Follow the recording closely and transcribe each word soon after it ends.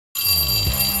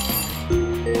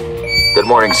Good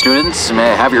morning, students.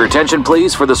 May I have your attention,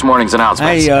 please, for this morning's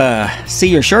announcements? I see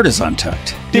your shirt is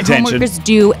untucked. Detention. Homework is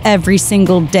due every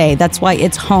single day. That's why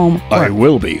it's home. I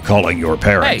will be calling your Hey,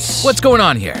 parents. what's going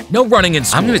on here? No running in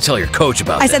school. I'm going to tell your coach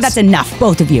about I this. said that's enough,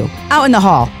 both of you. Out in the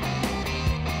hall.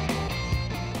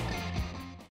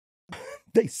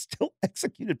 They still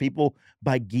executed people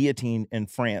by guillotine in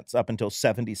France up until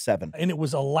 77. And it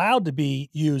was allowed to be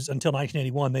used until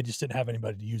 1981. They just didn't have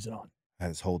anybody to use it on. That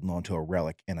is holding on to a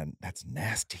relic, and that's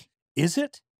nasty. Is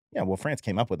it? Yeah, well, France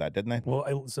came up with that, didn't they? Well,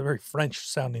 it's a very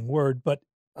French-sounding word, but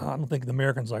I don't think the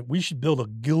Americans are like, we should build a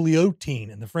guillotine.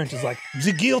 And the French is like,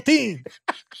 the guillotine.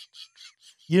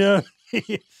 You know?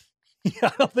 Yeah,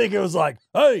 I don't think it was like,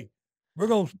 hey, we're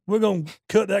gonna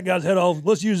cut that guy's head off.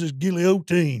 Let's use this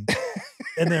guillotine.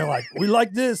 And they're like, we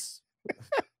like this.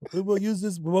 We will use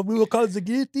this. What we will call it the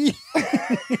guillotine.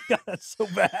 God, that's so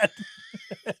bad.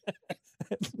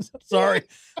 Sorry.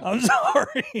 I'm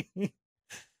sorry.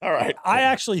 All right. I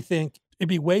actually think it'd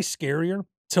be way scarier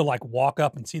to like walk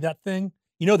up and see that thing.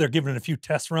 You know, they're giving it a few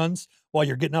test runs while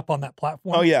you're getting up on that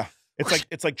platform. Oh yeah.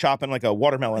 It's like chopping like a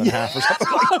watermelon in half or something.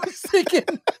 I was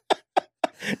thinking.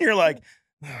 You're like,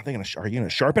 are you gonna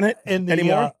sharpen it And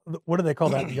anymore? What do they call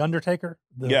that? The Undertaker?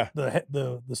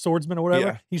 The swordsman or whatever.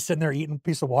 Yeah. He's sitting there eating a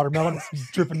piece of watermelon.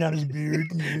 It's dripping down his beard.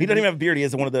 He doesn't even have a beard. He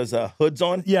has one of those hoods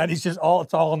on. Yeah, and he's just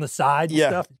it's all on the side and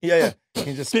stuff. Yeah.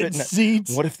 He's just Spitting spitting it.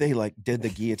 seeds. What if they like did the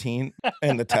guillotine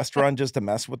and the test run just to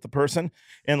mess with the person,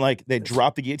 and like they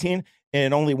dropped the guillotine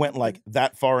and it only went like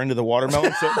that far into the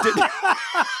watermelon, so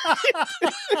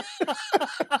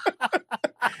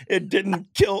it didn't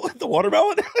kill the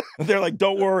watermelon. They're like,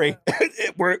 don't worry,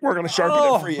 we're going to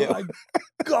sharpen it for you. My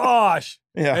gosh.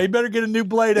 Yeah. Hey, you better get a new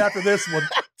blade after this one.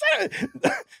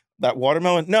 That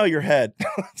watermelon? No, your head.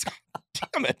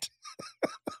 Damn it.